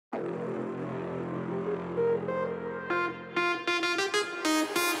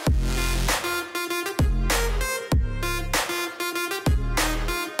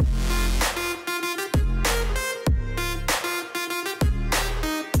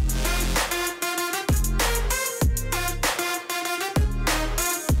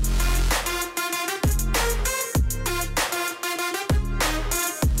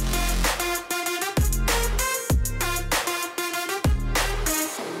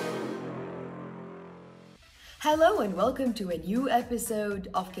Hello and welcome to a new episode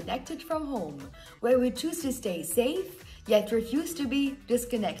of Connected from Home, where we choose to stay safe yet refuse to be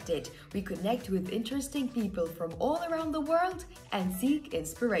disconnected. We connect with interesting people from all around the world and seek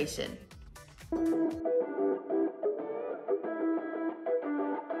inspiration.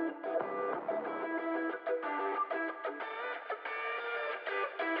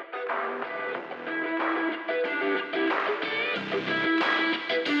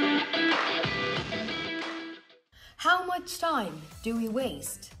 How much time do we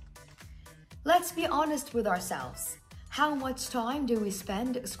waste? Let's be honest with ourselves. How much time do we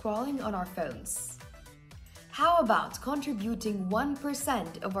spend scrolling on our phones? How about contributing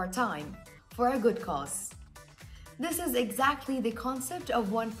 1% of our time for a good cause? This is exactly the concept of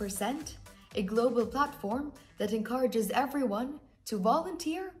 1%, a global platform that encourages everyone to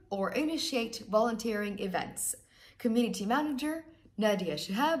volunteer or initiate volunteering events. Community manager Nadia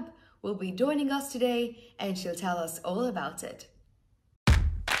Shihab will be joining us today and she'll tell us all about it.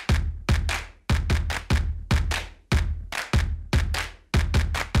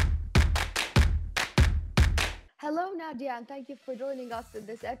 Hello, Nadia, and thank you for joining us in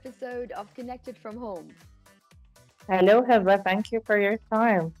this episode of Connected from Home. Hello, Heba. Thank you for your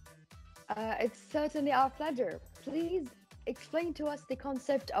time. It's certainly our pleasure. Please explain to us the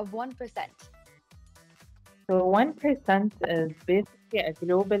concept of 1%. So, 1% is basically a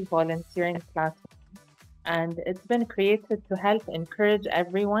global volunteering platform, and it's been created to help encourage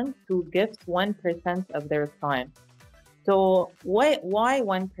everyone to give 1% of their time. So, why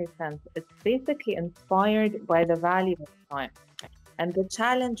 1%? It's basically inspired by the value of time and the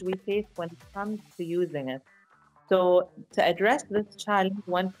challenge we face when it comes to using it. So, to address this challenge,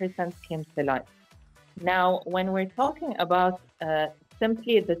 1% came to life. Now, when we're talking about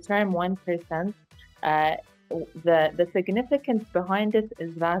simply the term 1%, uh, the significance behind it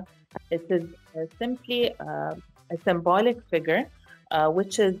is that it is simply a symbolic figure,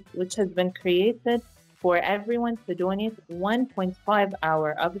 which has been created for everyone to donate 1.5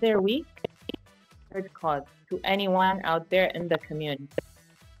 hour of their week toward cause to anyone out there in the community.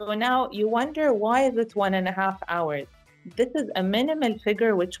 So now you wonder, why is it 1.5 hours? This is a minimal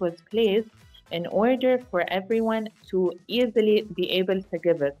figure which was placed in order for everyone to easily be able to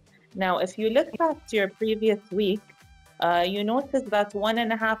give it. Now, if you look back to your previous week, you notice that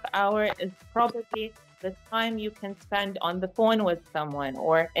 1.5 hour is probably the time you can spend on the phone with someone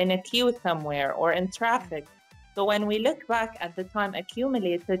or in a queue somewhere or in traffic. So when we look back at the time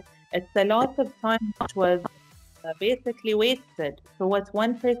accumulated, it's a lot of time which was basically wasted. So what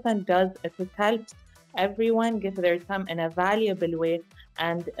 1% does is it helps everyone give their time in a valuable way,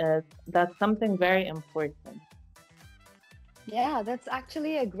 and that's something very important. Yeah, that's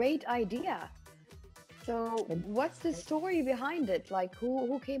actually a great idea. So, what's the story behind it? Like,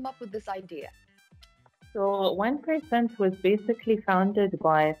 who came up with this idea? So 1% was basically founded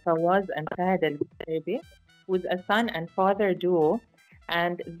by Fawaz and Fahad al who's a son and father duo.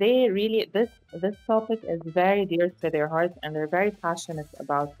 And they really, this topic is very dear to their hearts and they're very passionate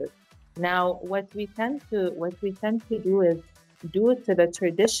about it. Now, what we tend to do is, due to the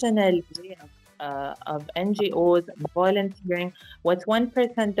traditional way of NGOs and volunteering, what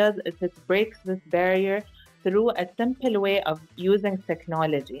 1% does is it breaks this barrier through a simple way of using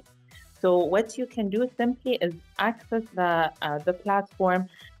technology. So what you can do simply is access the platform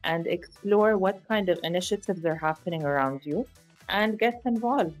and explore what kind of initiatives are happening around you and get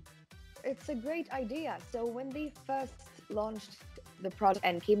involved. It's a great idea. So, when they first launched the project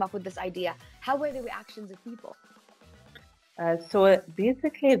and came up with this idea, how were the reactions of people? So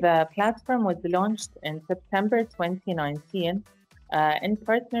basically, the platform was launched in September 2019 in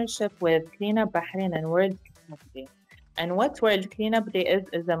partnership with Clean Up Bahrain and World Cleanup Day. And what World Cleanup Day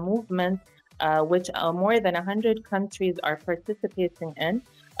is a movement which more than 100 countries are participating in,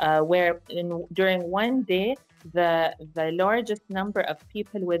 where during one day, the largest number of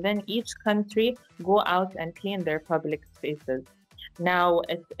people within each country go out and clean their public spaces. Now,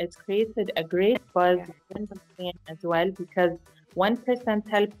 it's created a great buzz in Bahrain as well, because 1%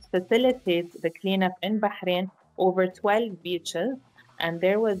 helped facilitate the cleanup in Bahrain over 12 beaches, and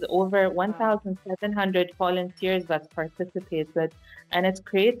there was over 1,700 volunteers that participated, and it's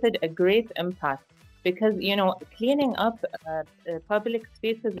created a great impact because, cleaning up public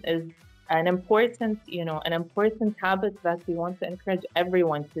spaces is an important habit that we want to encourage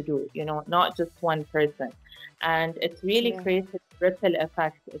everyone to do, not just one person. And it's really created a ripple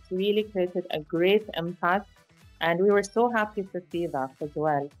effect. It's really created a great impact. And we were so happy to see that as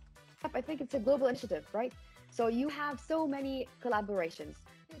well. I think it's a global initiative, right? So you have so many collaborations.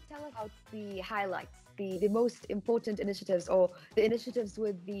 Tell us about the highlights. the most important initiatives or the initiatives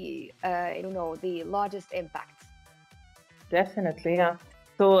with the the largest impact? Definitely, yeah.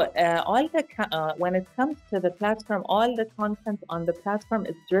 So when it comes to the platform, all the content on the platform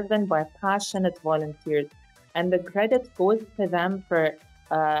is driven by passionate volunteers, and the credit goes to them for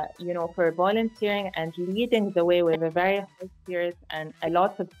for volunteering and leading the way with a very high spirit and a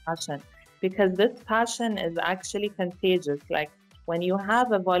lot of passion, because this passion is actually contagious. Like when you have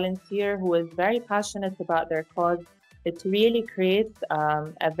a volunteer who is very passionate about their cause, it really creates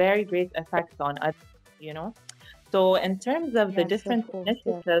a very great effect on others. You know. So in terms of the Yes, of different course. Yes.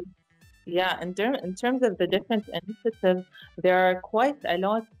 initiatives, yeah, in terms of the different initiatives, there are quite a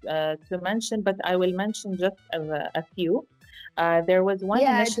lot to mention, but I will mention just a few. There was one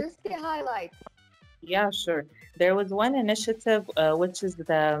Yeah, initiative, just the highlights. yeah, sure. There was one initiative which is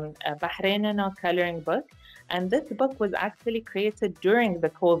the Bahrainina coloring book, and this book was actually created during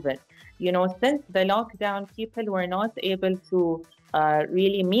the COVID. You know, since the lockdown, people were not able to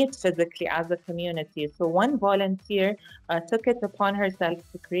really meet physically as a community. So one volunteer took it upon herself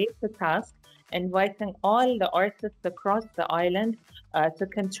to create a task, inviting all the artists across the island to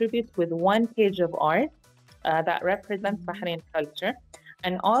contribute with one page of art that represents Mhm. Bahrain culture.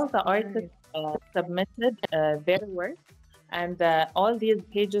 And all the artists Nice. submitted their work, and all these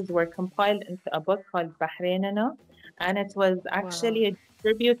pages were compiled into a book called Bahrainina, and it was Wow. actually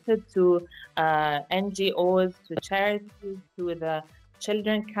distributed to NGOs, to charities, to the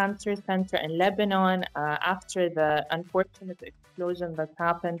Children Cancer Center in Lebanon after the unfortunate explosion that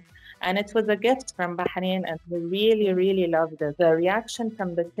happened. And it was a gift from Bahrain, and we really, Yeah. really loved it. The reaction from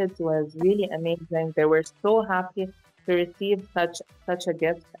the kids was really amazing. They were so happy to receive such a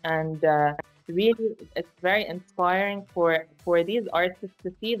gift, and really, it's very inspiring for these artists to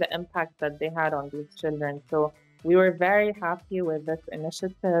see the impact that they had on these children. So we were very happy with this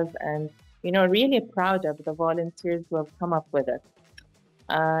initiative, and really proud of the volunteers who have come up with it.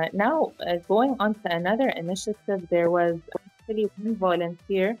 Now, going on to another initiative, there was actually one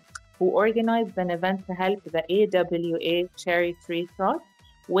volunteer who organized an event to help the AWA Cherry Tree Trot,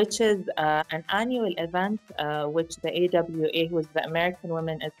 which is an annual event which the AWA, who is the American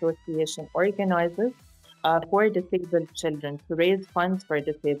Women Association, organizes for disabled children to raise funds for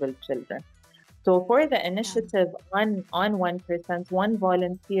disabled children. So for the Yeah. initiative on 1%, one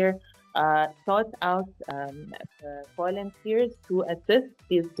volunteer sought out volunteers to assist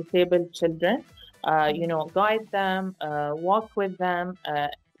these disabled children, guide them, walk with them,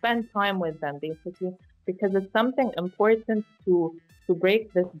 spend time with them, basically, because it's something important to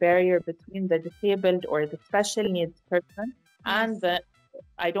break this barrier between the disabled or the special needs person and Yes.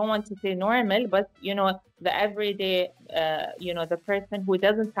 I don't want to say normal, but the everyday, the person who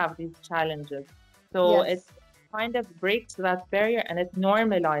doesn't have these challenges. So it Yes. kind of breaks that barrier and it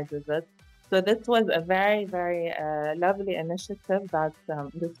normalizes it. So this was a very, very lovely initiative that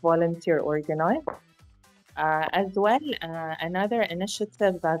this volunteer organized. As well, another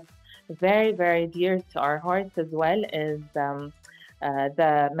initiative that's very, very dear to our hearts as well is the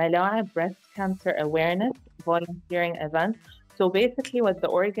Malawi Breast Cancer Awareness volunteering event. So basically, what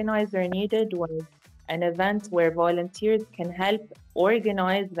the organizer needed was an event where volunteers can help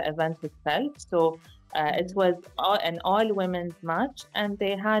organize the event itself. So it Mhm. was an all women's match, and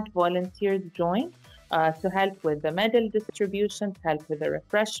they had volunteers join to help with the medal distribution, to help with the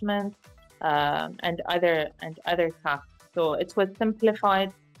refreshments, and other tasks. So it was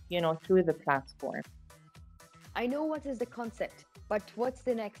simplified, through the platform. I know what is the concept, but what's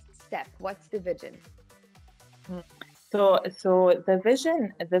the next step? What's the vision? Mm. So the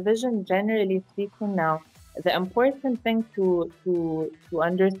vision, generally speaking, now the important thing to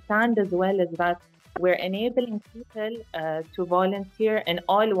understand as well is that we're enabling people to volunteer in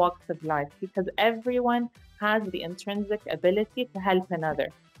all walks of life because everyone has the intrinsic ability to help another,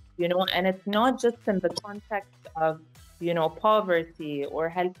 and it's not just in the context of poverty or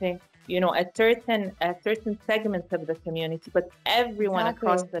helping a certain segment of the community, but everyone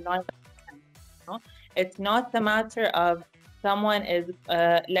across Exactly. the line. know? It's not a matter of someone is,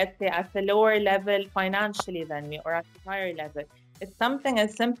 let's say, at a lower level financially than me or at a higher level. It's something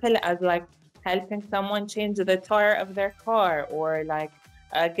as simple as like helping someone change the tire of their car or like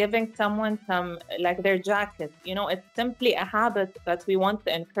giving someone some, like their jacket. It's simply a habit that we want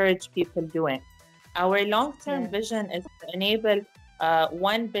to encourage people doing. Our long term Yeah. vision is to enable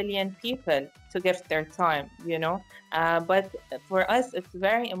 1 billion people to give their time, but for us, it's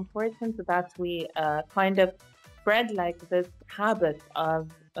very important that we kind of spread like this habit of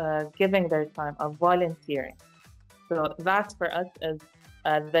giving their time, of volunteering. So that for us is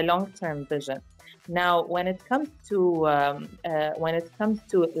the long-term vision. Now, when it comes to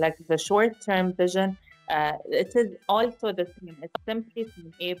like the short-term vision, It is also the same. It's simply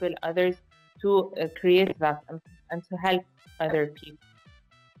to enable others to create that and to help other people.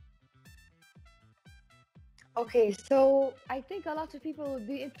 Okay, so I think a lot of people would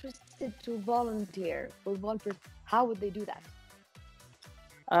be interested to volunteer for 1%. How would they do that?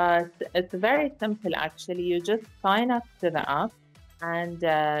 It's very simple actually. You just sign up to the app and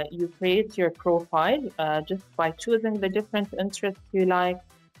you create your profile just by choosing the different interests you like,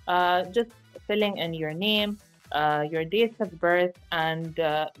 just filling in your name, your date of birth, and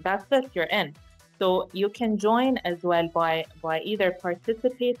that's it, you're in. So you can join as well by either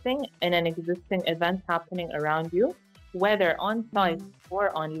participating in an existing event happening around you, whether on site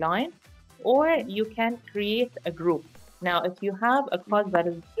or online, or you can create a group. Now, if you have a cause that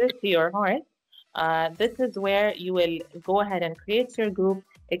is dear to your heart, this is where you will go ahead and create your group,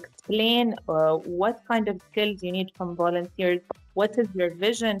 explain what kind of skills you need from volunteers, what is your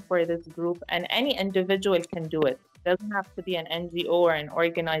vision for this group, and any individual can do it. It doesn't have to be an NGO or an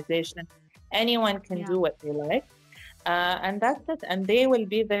organization. Anyone can do what they like. And that's it. And they will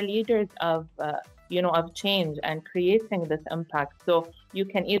be the leaders of change and creating this impact. So you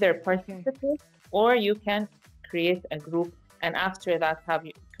can either participate or you can create a group, and after that have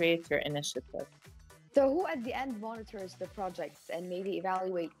you create your initiative. So who at the end monitors the projects and maybe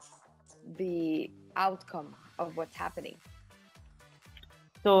evaluates the outcome of what's happening?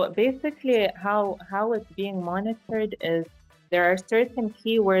 So basically how it's being monitored is there are certain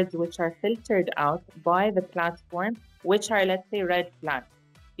keywords which are filtered out by the platform, which are, let's say, red flags,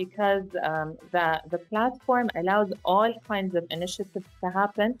 because the platform allows all kinds of initiatives to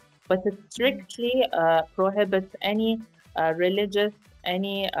happen, but it strictly prohibits any religious,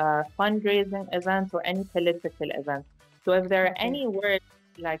 any fundraising events, or any political events. So if there are any words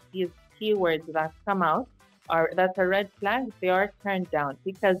like these keywords that come out, or that's a red flag, they are turned down,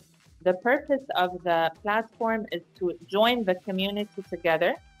 because the purpose of the platform is to join the community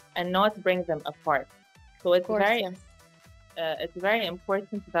together and not bring them apart. So it's very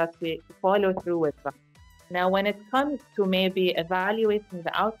important that we follow through with that. Now, when it comes to maybe evaluating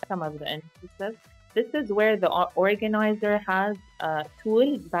the outcome of the initiative, this is where the organizer has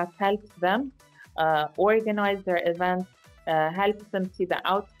tools that helps them organize their events, helps them see the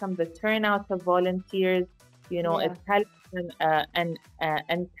outcome, the turnout of volunteers. It helps them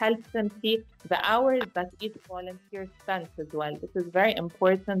and helps them see the hours that each volunteer spends as well. This is very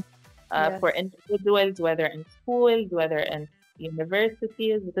important for individuals, whether in schools, whether in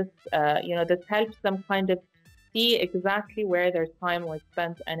universities. This helps them kind of see exactly where their time was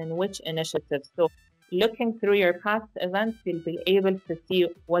spent and in which initiatives. So looking through your past events, you'll be able to see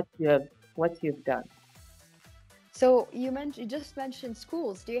what you've done. So you just mentioned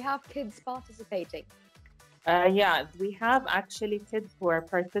schools. Do you have kids participating? Yeah, we have actually kids who are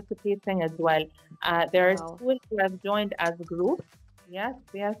participating as well. There are schools who have joined as groups. Yes.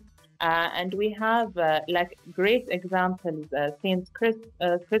 And we have like great examples. St.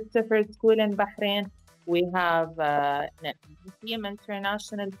 Christopher's School in Bahrain. We have Museum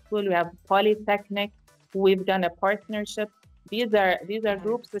International School. We have Polytechnic. We've done a partnership. These are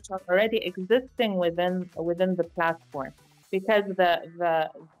groups which are already existing within the platform, because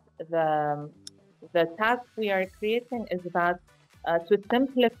the task we are creating is about to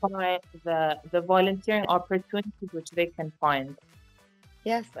simplify the volunteering opportunities which they can find.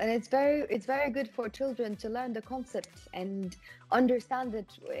 Yes, and it's very good for children to learn the concept and understand it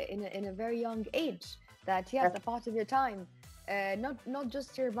in a very young age. That a part of your time, not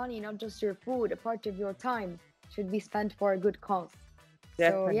just your money, not just your food, a part of your time should be spent for a good cause.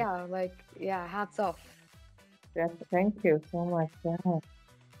 Definitely. So hats off. Yes, thank you so much. Yeah.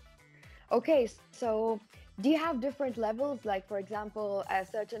 Okay, so do you have different levels? Like, for example,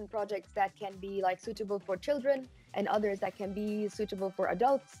 certain projects that can be like suitable for children and others that can be suitable for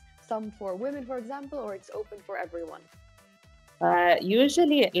adults, some for women, for example, or it's open for everyone?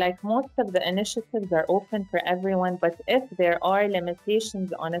 Usually, like most of the initiatives are open for everyone, but if there are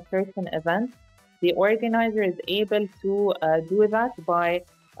limitations on a certain event, the organizer is able to do that by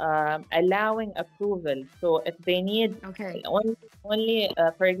allowing approval. So if they need only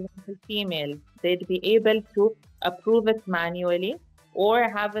for example, females, they'd be able to approve it manually or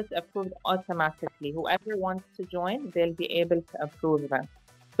have it approved automatically. Whoever wants to join, they'll be able to approve them.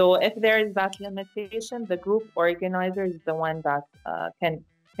 So if there is that limitation, the group organizer is the one that can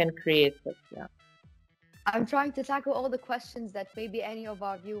create it. Yeah. I'm trying to tackle all the questions that maybe any of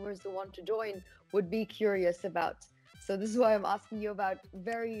our viewers who want to join would be curious about. So this is why I'm asking you about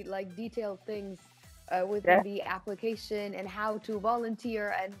very detailed things within the application and how to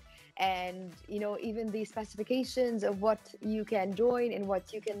volunteer and even the specifications of what you can join and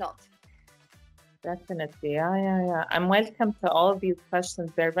what you cannot. Definitely. Yeah, yeah, yeah. I'm welcome to all these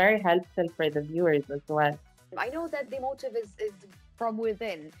questions. They're very helpful for the viewers as well. I know that the motive is from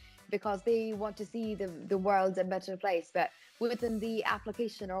within because they want to see the world a better place. But within the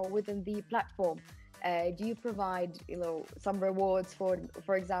application or within the platform, do you provide some rewards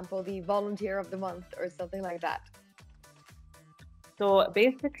for example, the volunteer of the month or something like that? So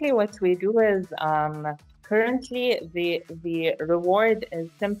basically, what we do is currently the reward is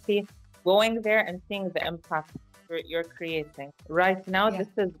simply going there and seeing the impact you're creating. Right now, Yeah.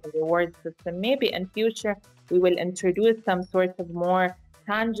 this is the reward system. Maybe in future we will introduce some sort of more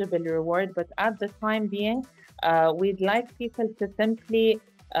tangible reward, but at the time being, we'd like people to simply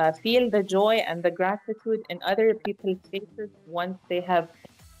feel the joy and the gratitude in other people's faces once they have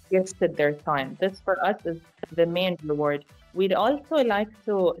gifted their time. This for us is the main reward. We'd also like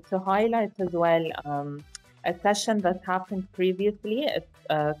to highlight as well a session that happened previously. It's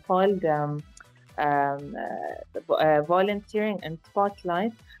called volunteering and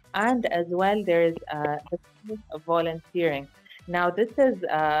spotlight, and as well there's the Field of volunteering. Now this is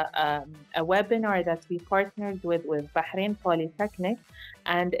a webinar that we partnered with Bahrain Polytechnic,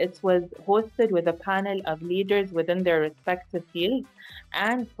 and it was hosted with a panel of leaders within their respective fields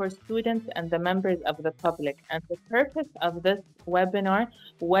and for students and the members of the public. And the purpose of this webinar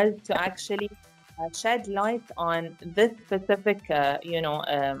was to actually shed light on this specific,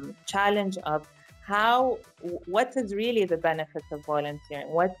 challenge of what is really the benefit of volunteering?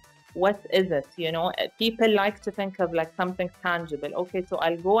 What is it? People like to think of like something tangible. Okay, so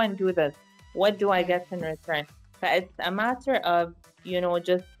I'll go and do this. What do I get in return? But it's a matter of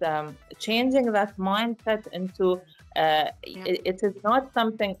just changing that mindset into it is not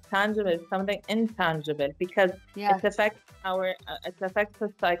something tangible, it's something intangible because it affects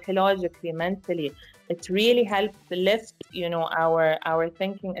us psychologically, mentally. It really helps lift our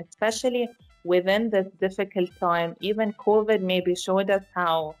thinking, especially within this difficult time. Even COVID maybe showed us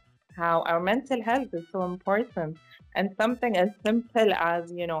how our mental health is so important, and something as simple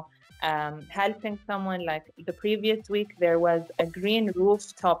as helping someone. Like the previous week there was a green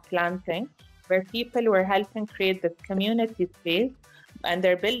rooftop planting where people were helping create this community space, and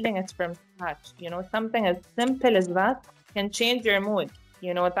they're building it from scratch. Something as simple as that can change your mood.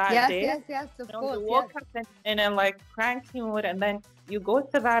 That day. Yes, of course. You woke up in a like cranky mood, and then you go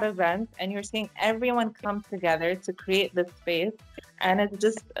to that event, and you're seeing everyone come together to create this space, and it's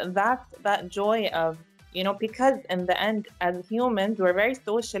just that joy of because in the end, as humans, we're very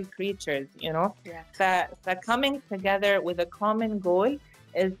social creatures. That coming together with a common goal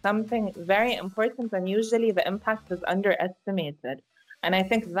is something very important, and usually the impact is underestimated. And I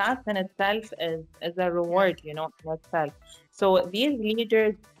think that in itself is a reward, in itself. So these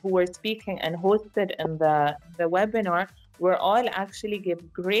leaders who were speaking and hosted in the webinar were all actually give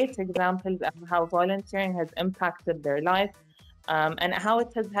great examples of how volunteering has impacted their life, and how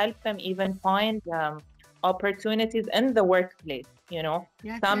it has helped them even find opportunities in the workplace.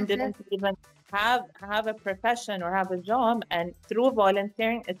 Some didn't even have a profession or have a job, and through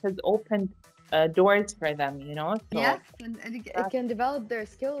volunteering it has opened doors for them. So and it can develop their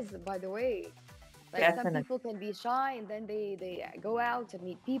skills, by the way. Like definitely. Some people can be shy and then they go out and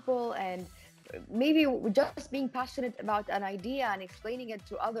meet people, and maybe just being passionate about an idea and explaining it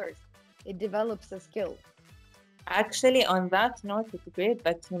to others, it develops a skill. Actually, on that note, it's great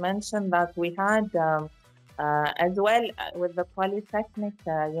that you mentioned that we had as well with the Polytechnic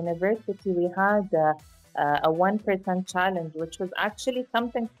University, we had a 1% challenge, which was actually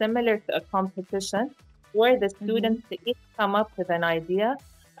something similar to a competition where the students each come up with an idea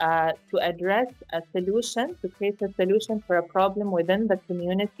to address a solution, to create a solution for a problem within the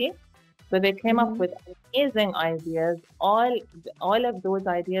community. So they came up with amazing ideas. All of those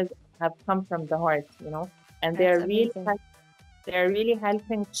ideas have come from the heart, and they're really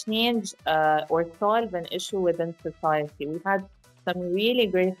helping change or solve an issue within society. We had some really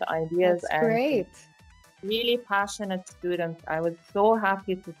great ideas. That's great. Really passionate students. I was so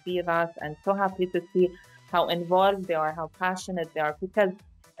happy to see that, and so happy to see how involved they are, how passionate they are, because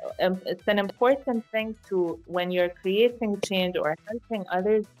it's an important thing when you're creating change or helping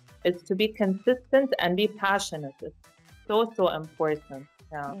others, is to be consistent and be passionate. It's so important.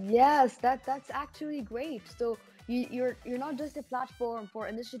 Yeah. Yes, that's actually great. So you're not just a platform for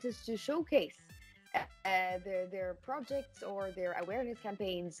initiatives to showcase their projects or their awareness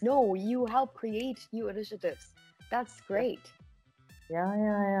campaigns. No, you help create new initiatives. That's great.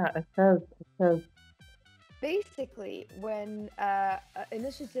 Yeah. It says. Basically, when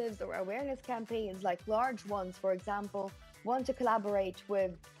initiatives or awareness campaigns, like large ones, for example, want to collaborate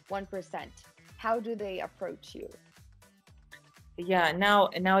with 1%, how do they approach you? Yeah, now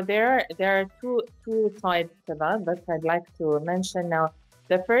there are two sides to that I'd like to mention. Now,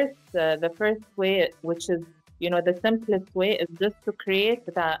 the first way, which is the simplest way, is just to create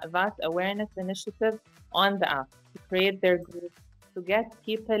that awareness initiative on the app, to create their group, to get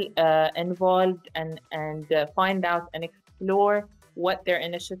people involved and find out and explore what their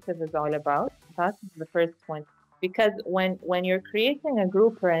initiative is all about. That's the first point. Because when you're creating a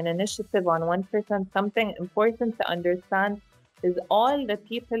group or an initiative on 1%, something important to understand is all the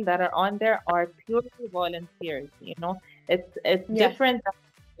people that are on there are purely volunteers. It's Yes. different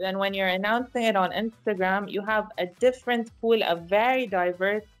than when you're announcing it on Instagram. You have a different pool of very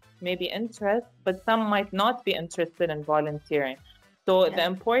diverse, maybe interests, but some might not be interested in volunteering. So the Yes.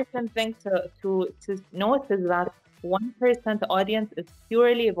 important thing to note is that 1% audience is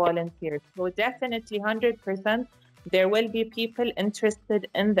purely volunteers. So definitely 100% there will be people interested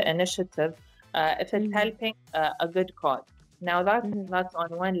in the initiative if it's Mm-hmm. helping a good cause. Now Mm-hmm. that's on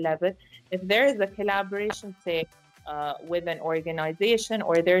one level. If there is a collaboration, say, with an organization,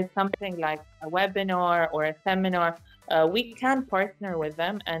 or there's something like a webinar or a seminar, we can partner with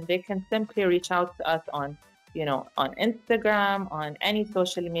them, and they can simply reach out to us on Instagram, on any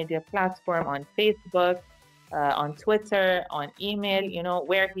social media platform, on Facebook, on Twitter, on email.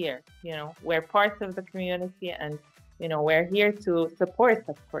 We're here. We're part of the community, and we're here to support,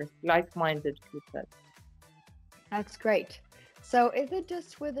 of course, like-minded people. That's great. So is it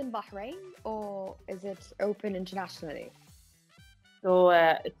just within Bahrain or is it open internationally? So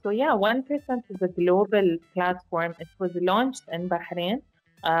yeah, 1% is a global platform. It was launched in Bahrain,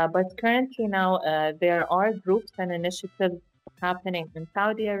 but currently now there are groups and initiatives happening in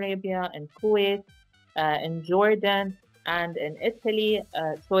Saudi Arabia, in Kuwait, in Jordan, and in Italy.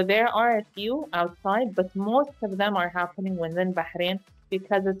 So there are a few outside, but most of them are happening within Bahrain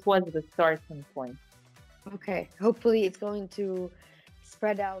because it was the starting point. Okay, hopefully it's going to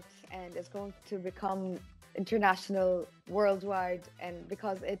spread out and it's going to become international, worldwide, and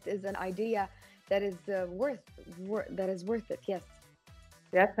because it is an idea that is worth it. Yes.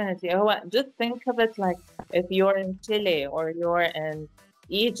 Definitely. Just think of it like if you're in Chile or you're in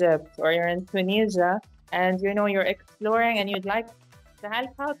Egypt or you're in Tunisia, and you're exploring and you'd like to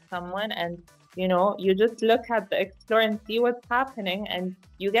help out someone, and you just look at the explore and see what's happening, and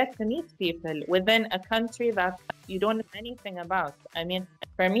you get to meet people within a country that you don't know anything about. I mean,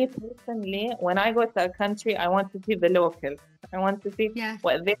 for me personally, when I go to a country, I want to see the locals. I want to see Yes.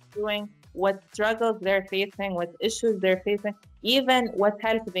 what they're doing, what struggles they're facing, what issues they're facing, even what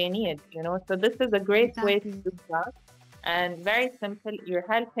help they need. So this is a great way to Exactly. do that. And very simple, you're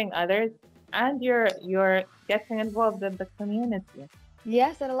helping others, and you're getting involved in the community.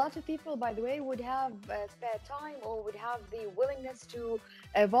 Yes, and a lot of people, by the way, would have spare time or would have the willingness to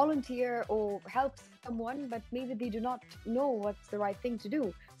volunteer or help someone, but maybe they do not know what's the right thing to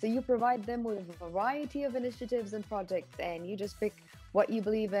do. So you provide them with a variety of initiatives and projects, and you just pick what you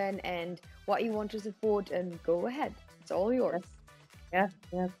believe in and what you want to support and go ahead. It's all yours. Yes,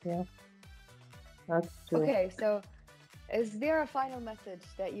 yes, yes. That's true. Okay, so is there a final message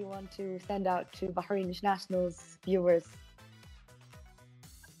that you want to send out to Bahraini nationals, viewers?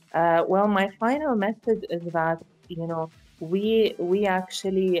 Well, my final message is that we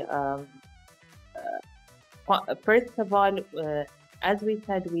actually first of all, as we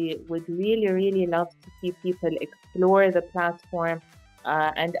said, we would really, really love to see people explore the platform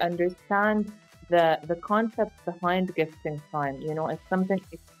and understand the concept behind gifting time. It's something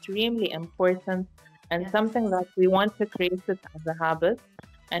extremely important and Yes. something that we want to create it as a habit.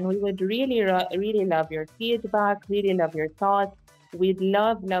 And we would really, really love your feedback, really love your thoughts. We'd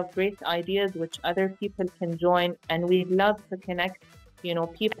love great ideas which other people can join, and we'd love to connect,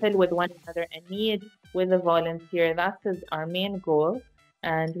 people with one another and need with a volunteer. That is our main goal.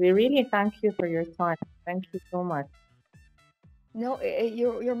 And we really thank you for your time. Thank you so much. No,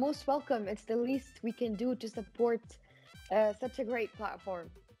 you're most welcome. It's the least we can do to support such a great platform.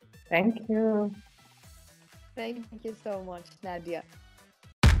 Thank you. Thank you so much, Nadia.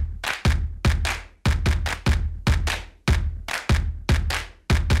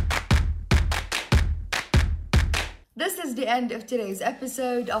 This is the end of today's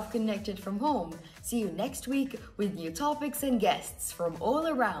episode of Connected from Home. See you next week with new topics and guests from all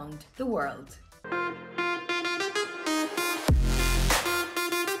around the world.